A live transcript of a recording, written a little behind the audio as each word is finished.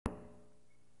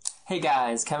Hey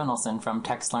guys, Kevin Olson from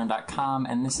TextLearn.com,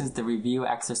 and this is the review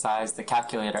exercise, the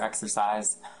calculator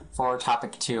exercise, for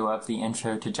topic 2 of the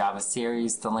Intro to Java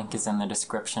series. The link is in the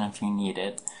description if you need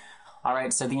it.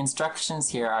 Alright, so the instructions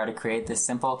here are to create this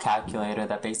simple calculator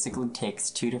that basically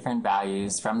takes two different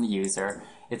values from the user.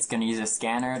 It's going to use a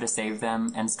scanner to save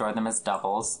them and store them as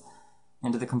doubles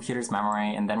into the computer's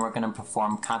memory, and then we're going to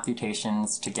perform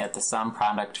computations to get the sum,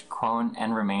 product, quotient,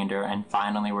 and remainder, and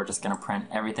finally we're just going to print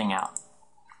everything out.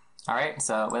 Alright,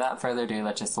 so without further ado,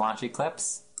 let's just launch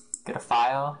Eclipse, go to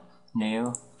File,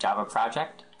 New, Java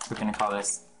Project. We're going to call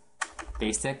this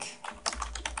Basic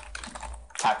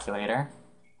Calculator.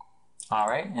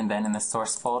 Alright, and then in the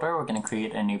source folder, we're going to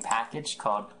create a new package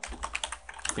called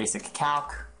Basic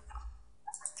Calc,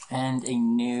 and a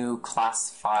new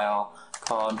class file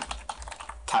called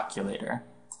Calculator.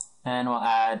 And we'll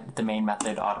add the main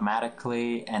method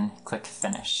automatically and click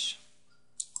Finish.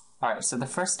 Alright, so the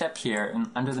first step here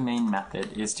under the main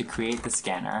method is to create the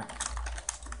scanner.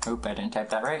 Oop, I didn't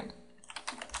type that right.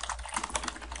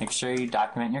 Make sure you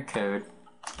document your code,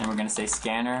 and we're going to say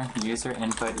scanner user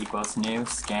input equals new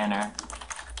scanner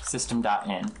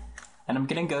system.in. And I'm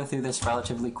going to go through this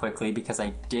relatively quickly because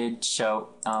I did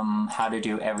show how to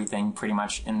do everything pretty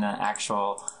much in the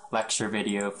actual lecture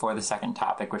video for the second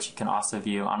topic, which you can also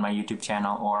view on my YouTube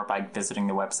channel or by visiting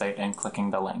the website and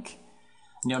clicking the link.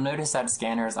 You'll notice that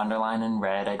scanner is underlined in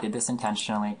red. I did this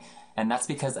intentionally, and that's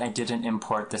because I didn't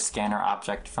import the scanner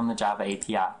object from the Java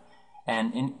API.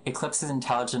 And Eclipse is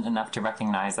intelligent enough to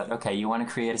recognize that, okay, you want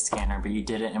to create a scanner, but you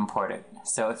didn't import it.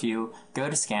 So if you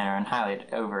go to scanner and highlight it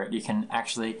over it, you can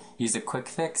actually use a quick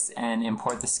fix and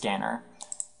import the scanner.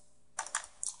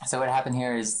 So what happened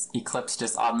here is Eclipse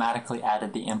just automatically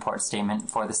added the import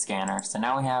statement for the scanner. So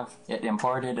now we have it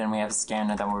imported and we have a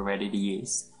scanner that we're ready to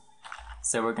use.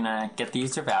 So we're going to get the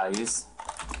user values.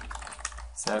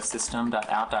 So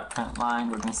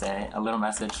system.out.println, we're going to say a little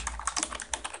message,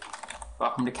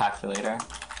 welcome to calculator,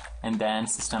 and then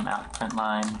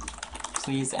system.out.println,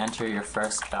 please enter your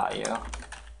first value.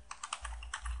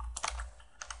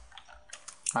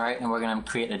 Alright, and we're going to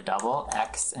create a double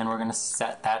x, and we're going to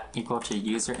set that equal to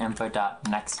user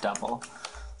input.next double.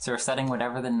 So we're setting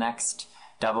whatever the next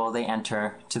double they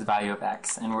enter to the value of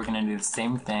x, and we're going to do the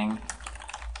same thing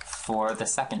for the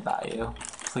second value.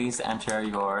 Please enter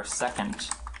your second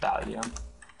value.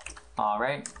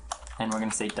 Alright, and we're going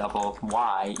to say double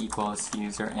y equals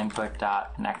user input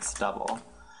dot next double.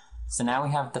 So now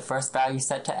we have the first value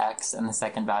set to x and the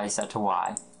second value set to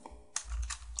y.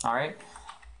 Alright,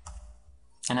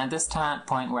 and at this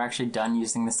point we're actually done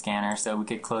using the scanner, so we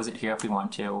could close it here if we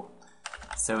want to.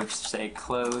 So we should say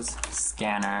close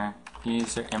scanner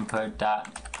user input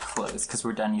dot close because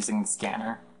we're done using the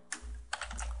scanner.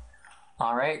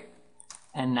 Alright,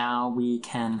 and now we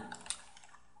can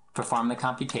perform the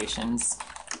computations.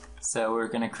 So we're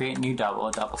going to create new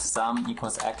double sum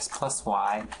equals x plus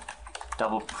y,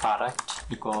 double product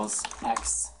equals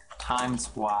x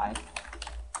times y,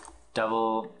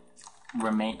 double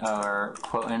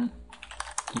quotient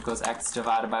equals x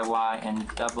divided by y, and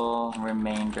double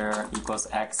remainder equals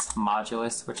x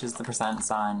modulus, which is the percent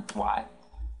sign y.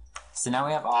 So now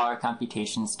we have all our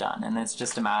computations done, and it's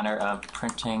just a matter of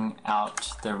printing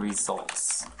out the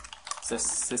results. So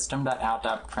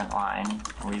system.out.println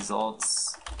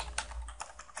results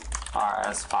are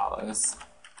as follows.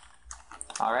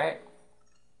 Alright,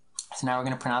 so now we're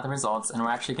going to print out the results, and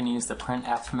we're actually going to use the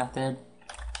Printf method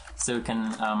so we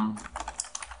can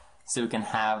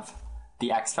have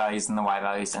the x values and the y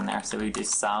values in there. So we do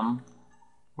sum,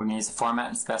 we're going to use the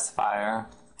format specifier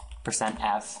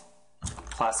 %f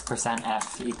plus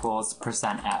 %f equals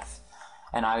 %f.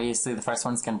 And obviously the first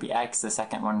one's going to be x, the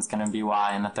second one's going to be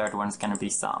y, and the third one's going to be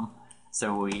sum.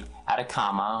 So we add a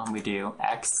comma, we do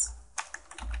x,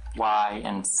 y,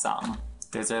 and sum.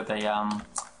 Those are the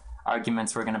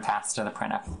arguments we're going to pass to the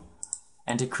printf.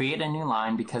 And to create a new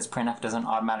line, because printf doesn't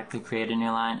automatically create a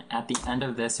new line, at the end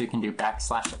of this we can do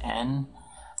 \n,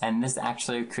 and this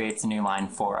actually creates a new line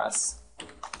for us.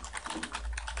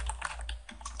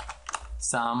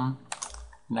 Sum,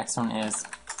 next one is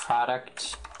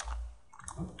product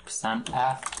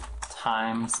 %f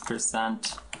times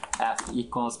 %f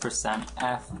equals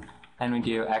 %f, and we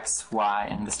do x, y,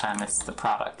 and this time it's the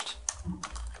product.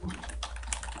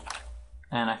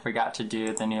 And I forgot to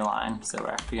do the new line, so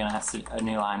we're actually going to have a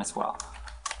new line as well.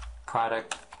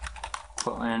 Product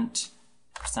quotient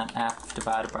 %f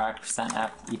divided by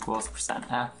 %f equals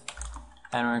 %f,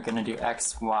 and we're going to do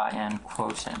x, y, and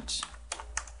quotient.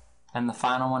 And the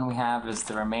final one we have is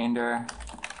the remainder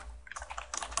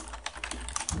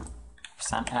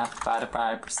 %f divided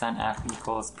by %f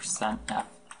equals %f.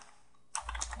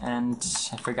 and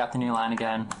I forgot the new line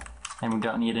again, and we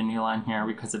don't need a new line here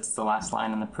because it's the last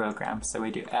line in the program. So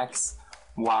we do x,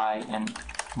 y, and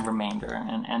remainder,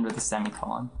 and end with a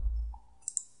semicolon.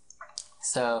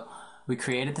 So we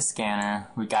created the scanner,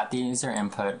 we got the user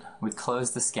input, we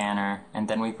closed the scanner, and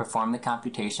then we performed the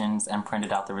computations and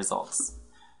printed out the results.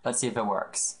 Let's see if it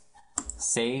works.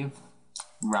 Save,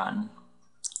 run.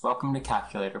 Welcome to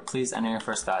calculator. Please enter your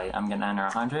first value. I'm going to enter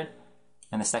 100,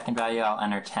 and the second value I'll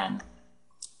enter 10.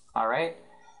 Alright,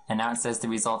 and now it says the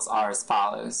results are as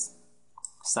follows.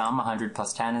 Sum 100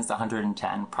 plus 10 is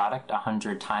 110. Product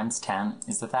 100 times 10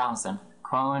 is 1,000.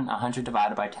 Colon 100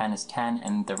 divided by 10 is 10,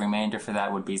 and the remainder for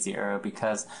that would be 0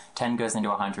 because 10 goes into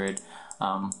 100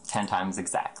 10 times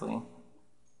exactly.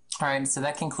 Alright, so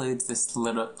that concludes this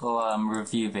little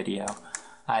review video.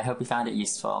 I hope you found it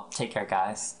useful. Take care,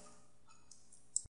 guys.